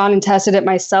kind of gone and tested it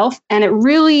myself, and it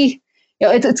really,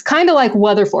 it's kind of like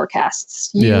weather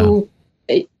forecasts.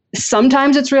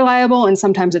 Sometimes it's reliable and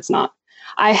sometimes it's not.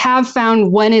 I have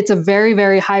found when it's a very,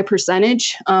 very high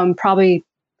percentage, probably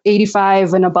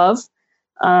 85 and above,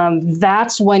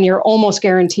 that's when you're almost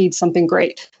guaranteed something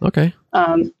great. Okay.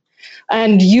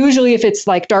 And usually if it's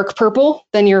like dark purple,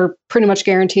 then you're pretty much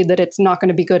guaranteed that it's not going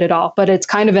to be good at all. But it's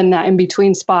kind of in that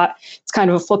in-between spot. It's kind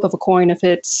of a flip of a coin if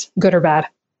it's good or bad.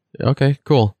 Okay,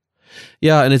 cool.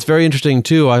 Yeah, and it's very interesting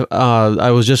too.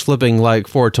 I was just flipping like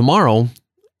for tomorrow,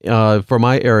 for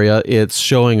my area, it's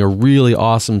showing a really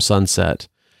awesome sunset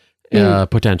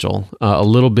potential, a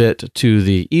little bit to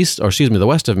the the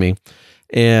west of me.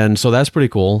 And so that's pretty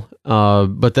cool.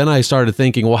 But then I started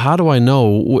thinking, well, how do I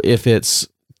know if it's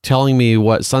telling me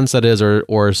what sunset is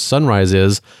or sunrise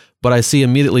is? But I see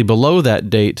immediately below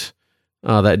that date,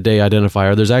 that day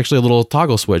identifier, there's actually a little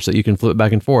toggle switch that you can flip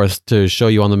back and forth to show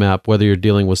you on the map whether you're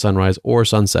dealing with sunrise or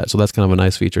sunset. So that's kind of a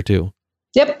nice feature too.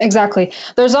 Yep, exactly.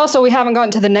 There's also, we haven't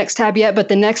gotten to the next tab yet, but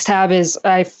the next tab is,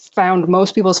 I found,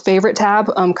 most people's favorite tab.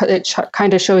 It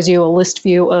kind of shows you a list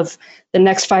view of the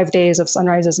next 5 days of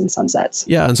sunrises and sunsets.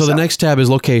 Yeah, and so the next tab is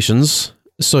locations.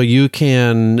 So you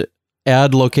can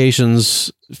add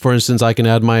locations. For instance, I can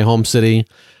add my home city.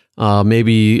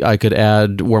 Maybe I could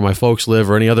add where my folks live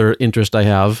or any other interest I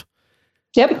have.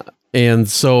 Yep. And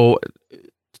so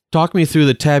talk me through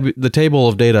the table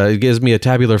of data. It gives me a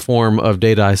tabular form of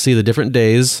data. I see the different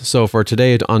days. So for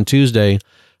today, on Tuesday,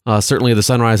 certainly the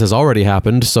sunrise has already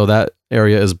happened, so that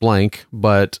area is blank.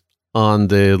 But on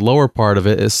the lower part of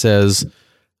it, it says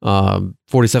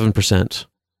 47%.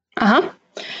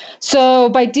 So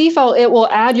by default, it will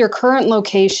add your current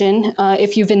location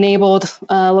if you've enabled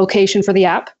location for the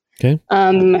app. Okay.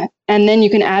 And then you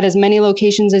can add as many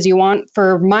locations as you want.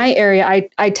 For my area,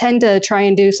 I tend to try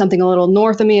and do something a little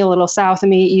north of me, a little south of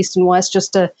me, east and west,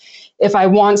 just to, if I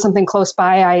want something close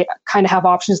by, I kind of have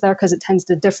options there because it tends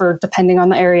to differ depending on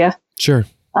the area. Sure.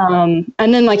 And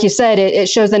then, like you said, it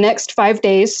shows the next 5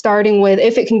 days, starting with,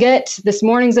 if it can get this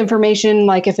morning's information,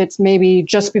 like if it's maybe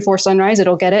just before sunrise,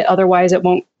 it'll get it. Otherwise, it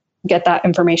won't get that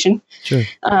information. Sure.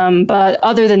 But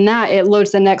other than that, it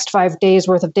loads the next 5 days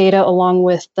worth of data along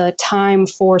with the time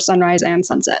for sunrise and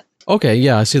sunset. Okay,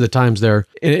 yeah, I see the times there.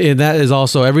 And that is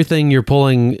also everything you're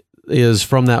pulling is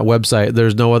from that website.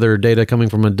 There's no other data coming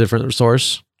from a different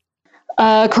source?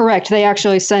 Correct. They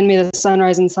actually send me the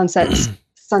sunrise and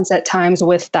sunset times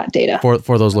with that data.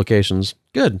 For those locations.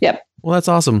 Good. Yep. Well, that's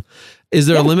awesome. Is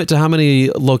there a limit to how many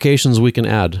locations we can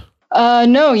add?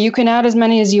 No, you can add as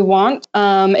many as you want.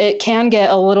 It can get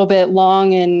a little bit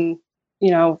long and,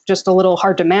 just a little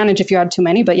hard to manage if you add too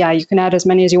many, but yeah, you can add as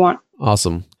many as you want.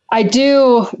 Awesome. I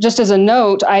do, just as a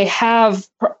note,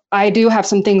 I do have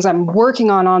some things I'm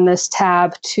working on this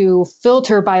tab to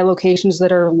filter by locations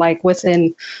that are like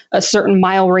within a certain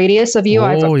mile radius of you.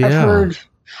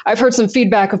 I've heard some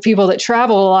feedback of people that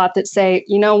travel a lot that say,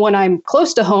 when I'm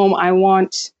close to home, I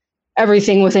want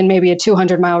everything within maybe a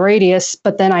 200-mile radius,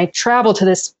 but then I travel to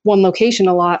this one location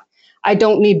a lot. I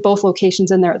don't need both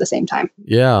locations in there at the same time.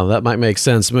 Yeah, that might make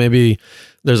sense. Maybe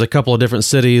there's a couple of different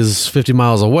cities 50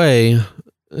 miles away,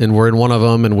 and we're in one of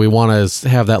them, and we want to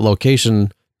have that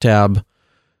location tab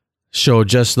show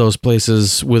just those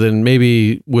places within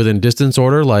distance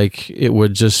order. Like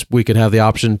we could have the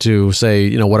option to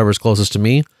say, whatever's closest to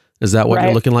me. Is that what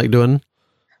you're looking like doing?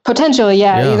 Potentially,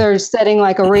 yeah. Either setting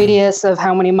like a radius of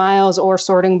how many miles or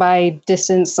sorting by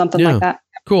distance, something like that.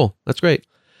 Cool. That's great.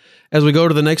 As we go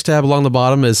to the next tab along the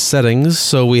bottom is settings.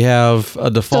 So we have a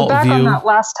default view. So back on that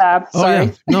last tab. Sorry. Oh,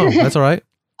 yeah. No, that's all right.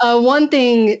 One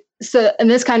thing, and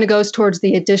this kind of goes towards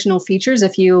the additional features.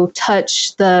 If you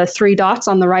touch the 3 dots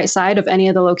on the right side of any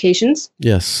of the locations.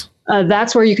 Yes.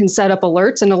 That's where you can set up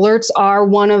alerts. And alerts are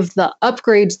one of the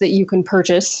upgrades that you can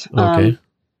purchase. Okay.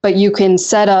 But you can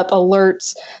set up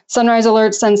alerts, sunrise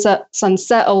alerts,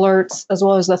 sunset alerts, as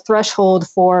well as the threshold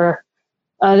for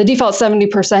the default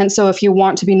 70%. So if you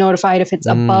want to be notified if it's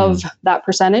above that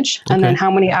percentage, and then how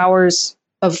many hours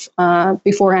of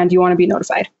beforehand you want to be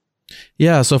notified.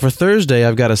 Yeah. So for Thursday,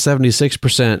 I've got a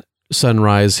 76%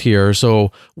 sunrise here.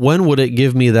 So when would it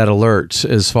give me that alert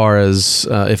as far as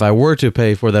if I were to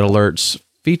pay for that alerts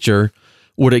feature?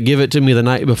 Would it give it to me the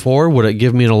night before? Would it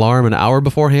give me an alarm an hour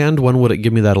beforehand? When would it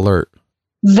give me that alert?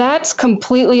 That's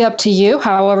completely up to you,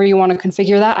 however you want to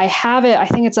configure that. I have it, I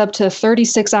think it's up to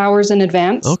 36 hours in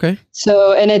advance. Okay.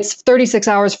 So, and it's 36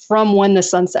 hours from when the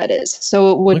sunset is.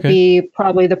 So it would be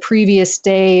probably the previous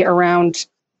day around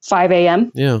 5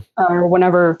 a.m. Yeah. Or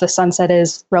whenever the sunset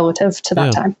is relative to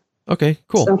that time. Okay,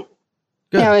 cool. So,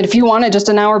 and if you want it just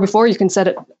an hour before, you can set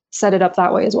it up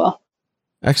that way as well.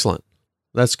 Excellent.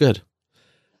 That's good.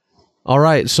 All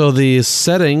right, so the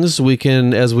settings, we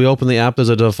can, as we open the app, there's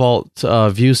a default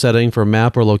view setting for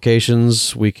map or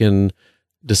locations. We can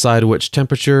decide which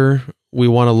temperature we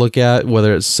want to look at,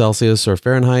 whether it's Celsius or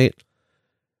Fahrenheit.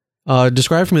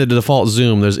 Describe for me the default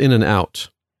zoom. There's in and out.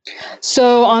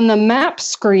 So on the map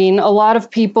screen, a lot of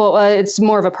people, it's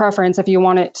more of a preference. If you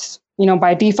want it,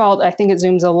 by default, I think it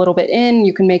zooms a little bit in.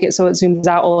 You can make it so it zooms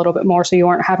out a little bit more so you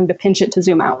aren't having to pinch it to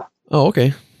zoom out. Oh,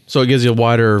 okay. So it gives you a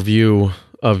wider view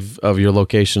of your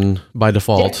location by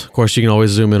default. Yeah. Of course, you can always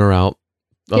zoom in or out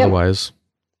otherwise.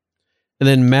 And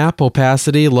then map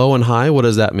opacity, low and high, what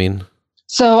does that mean?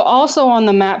 So also on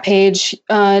the map page,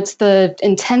 it's the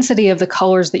intensity of the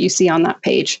colors that you see on that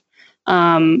page.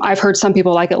 I've heard some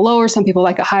people like it lower, some people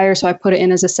like it higher. So I put it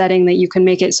in as a setting that you can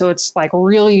make it so it's like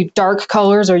really dark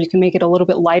colors, or you can make it a little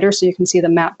bit lighter so you can see the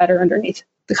map better underneath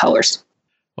the colors.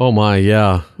 Oh my,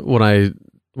 yeah. When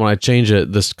I change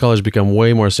it, the colors become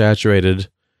way more saturated.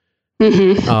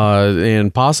 Mm-hmm.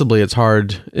 And possibly it's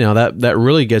hard, that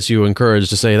really gets you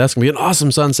encouraged to say, that's going to be an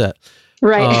awesome sunset.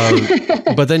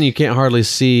 Right. But then you can't hardly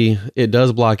see, it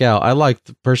does block out. I like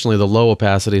personally the low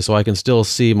opacity so I can still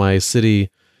see my city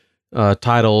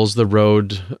titles, the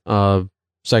road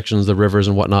sections, the rivers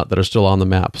and whatnot that are still on the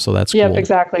map. So that's cool. Yep,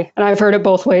 exactly. And I've heard it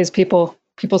both ways, people's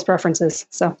preferences.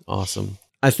 So awesome.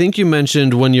 I think you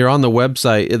mentioned when you're on the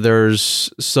website,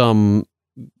 there's some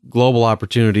global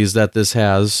opportunities that this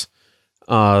has,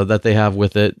 that they have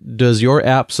with it. Does your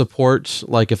app support,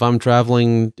 like if I'm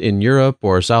traveling in Europe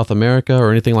or South America or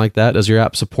anything like that, does your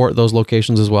app support those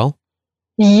locations as well?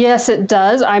 Yes, it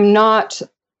does.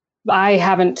 I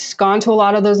haven't gone to a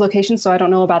lot of those locations, so I don't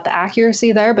know about the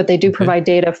accuracy there, but they do provide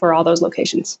data for all those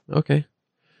locations. Okay.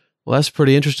 Well, that's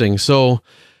pretty interesting. So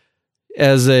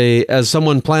as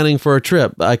someone planning for a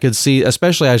trip, I could see,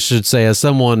 especially I should say, as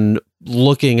someone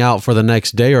looking out for the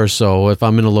next day or so, if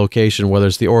I'm in a location, whether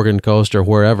it's the Oregon coast or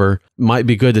wherever, might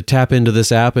be good to tap into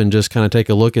this app and just kind of take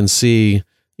a look and see,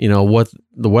 what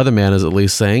the weatherman is at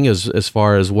least saying as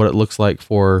far as what it looks like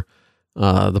for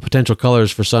the potential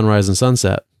colors for sunrise and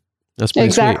sunset. That's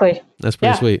pretty sweet. That's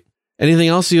pretty sweet. Anything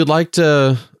else you'd like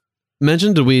to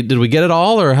mention? Did we get it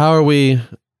all, or how are we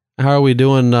How are we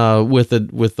doing with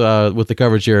the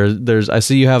coverage here? I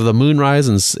see you have the moonrise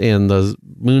and the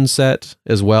moonset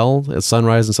as well as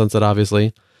sunrise and sunset,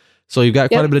 obviously. So you've got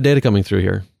quite a bit of data coming through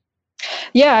here.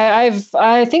 Yeah,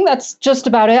 I think that's just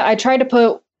about it. I try to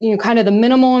put kind of the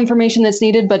minimal information that's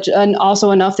needed, but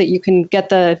also enough that you can get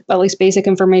the at least basic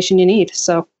information you need.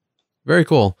 So very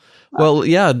cool. Well,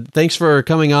 yeah, thanks for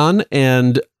coming on,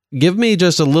 and give me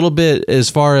just a little bit as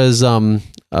far as a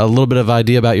little bit of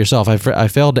idea about yourself. I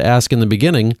failed to ask in the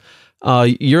beginning.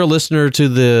 You're a listener to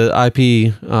the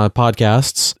IP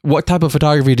podcasts. What type of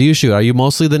photography do you shoot? Are you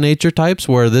mostly the nature types?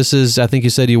 Where this is, I think you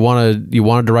said you wanted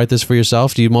to write this for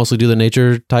yourself. Do you mostly do the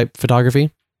nature type photography?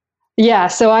 Yeah,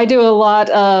 so I do a lot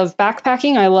of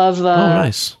backpacking. I love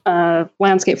nice.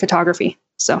 Landscape photography.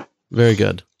 So very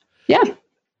good. Yeah.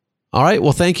 All right.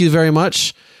 Well, thank you very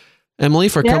much, Emily,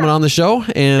 for coming on the show,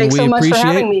 and Thanks we so much appreciate for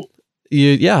having me.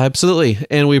 you. Yeah, absolutely,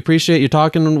 and we appreciate you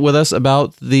talking with us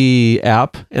about the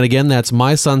app. And again, that's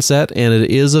My Sunset, and it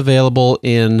is available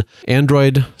in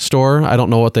Android store. I don't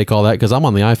know what they call that because I'm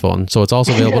on the iPhone, so it's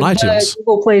also available in iTunes.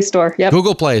 Google Play Store. Yep.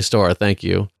 Google Play Store. Thank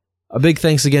you. A big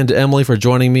thanks again to Emily for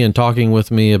joining me and talking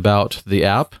with me about the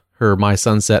app, her My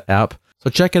Sunset app. So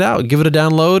check it out, give it a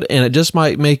download, and it just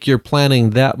might make your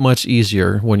planning that much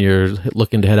easier when you're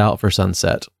looking to head out for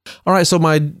sunset. All right, so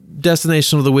my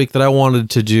destination of the week that I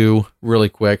wanted to do really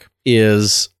quick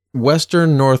is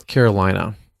Western North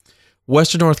Carolina.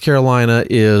 Western North Carolina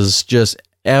is just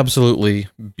absolutely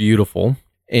beautiful.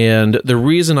 And the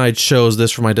reason I chose this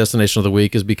for my destination of the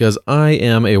week is because I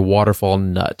am a waterfall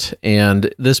nut,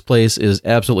 and this place is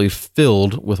absolutely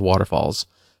filled with waterfalls.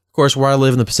 Of course, where I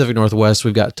live in the Pacific Northwest,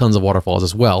 we've got tons of waterfalls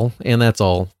as well, and that's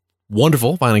all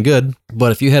wonderful, fine and good.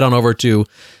 But if you head on over to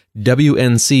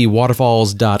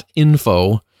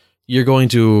wncwaterfalls.info, you're going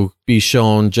to be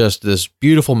shown just this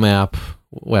beautiful map.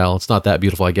 Well, it's not that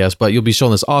beautiful, I guess, but you'll be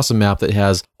shown this awesome map that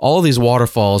has all these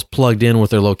waterfalls plugged in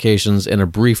with their locations and a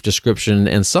brief description,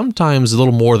 and sometimes a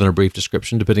little more than a brief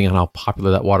description, depending on how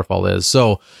popular that waterfall is.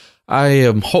 So I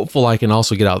am hopeful I can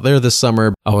also get out there this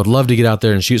summer. I would love to get out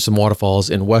there and shoot some waterfalls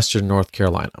in Western North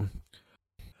Carolina.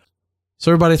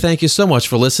 So everybody, thank you so much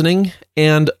for listening,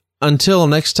 and until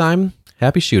next time,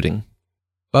 happy shooting.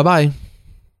 Bye-bye.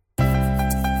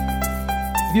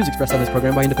 The views expressed on this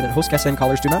program by independent host guests and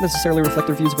callers do not necessarily reflect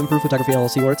the views of Improved Photography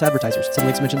LLC or its advertisers. Some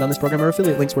links mentioned on this program are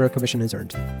affiliate links where a commission is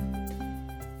earned.